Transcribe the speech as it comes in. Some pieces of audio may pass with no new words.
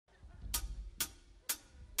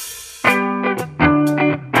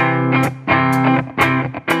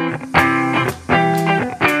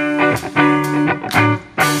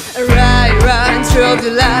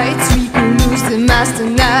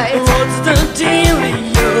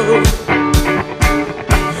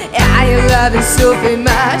so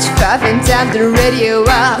much, popping down the radio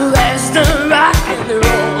up. Where's the rock and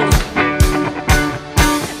roll?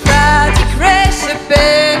 Body crash up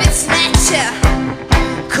and it's nature.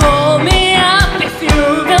 Call me up if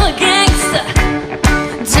you're a gangster.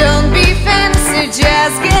 Don't be fancy,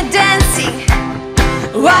 just get dancing.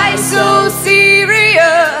 Why so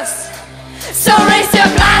serious? So raise your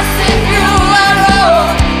glass if you are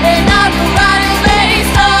wrong, and not the running ways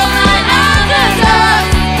all night underdog.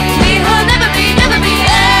 We will never be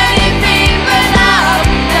anything but now.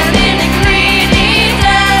 And in the greedy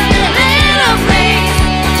and the little freaks,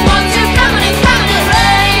 won't you come and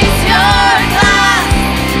raise your glass?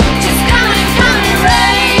 Just come and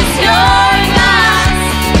raise your glass.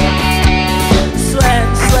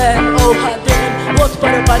 Slam, oh how damn. What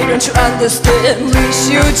part of body don't you understand? Wish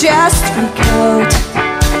you just freak out.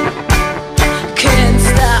 Can't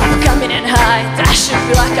stop coming in high. I should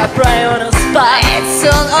feel like I pray on a spot. It's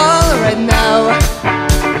all right now.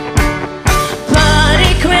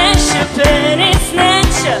 Body crash up and it's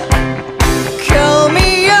nature. Call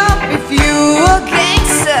me up if you a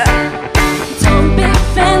gangster. Don't be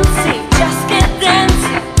fancy, just get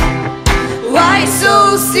dancing. Why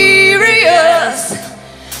so serious?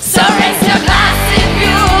 So raise your glass if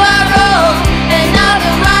you are wrong, and not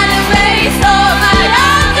the running ways all my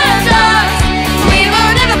underdogs. We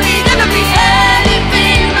will never be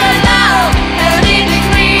anything but now. And in the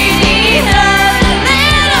greedy and the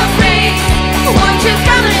little freaks, won't you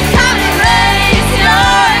come and raise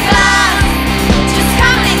your glass? Just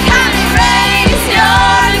come and raise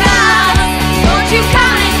your glass. Won't you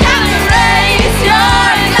come and raise your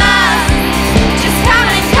glass? Just come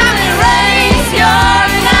and raise your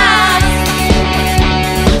glass.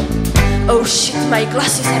 Oh shit, my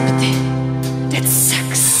glass is empty. That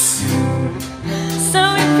sucks. So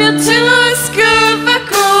if you're Too super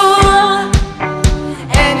cool,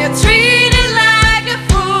 and you're treated like a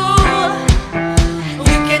fool,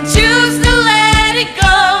 we can choose to let it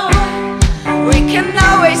go. We can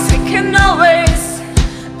always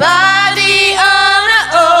body on our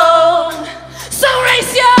own. So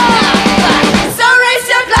raise your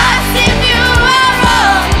glass if you are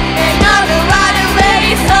wrong, and all the running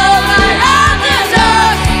ways all my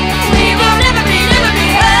underdogs. We will never be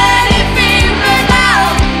anything but now.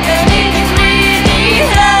 And in the greedy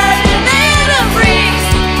and the little freaks,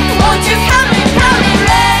 won't you come and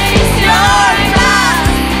raise your glass?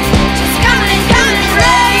 Just come and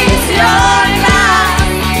raise your glass.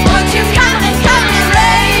 Won't you come and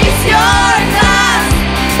raise your glass?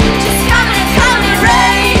 Just come and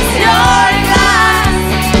raise your glass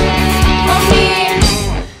for me.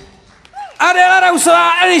 Adéla Rausová,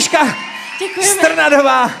 Eliška Děkujeme.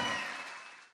 Strnadová.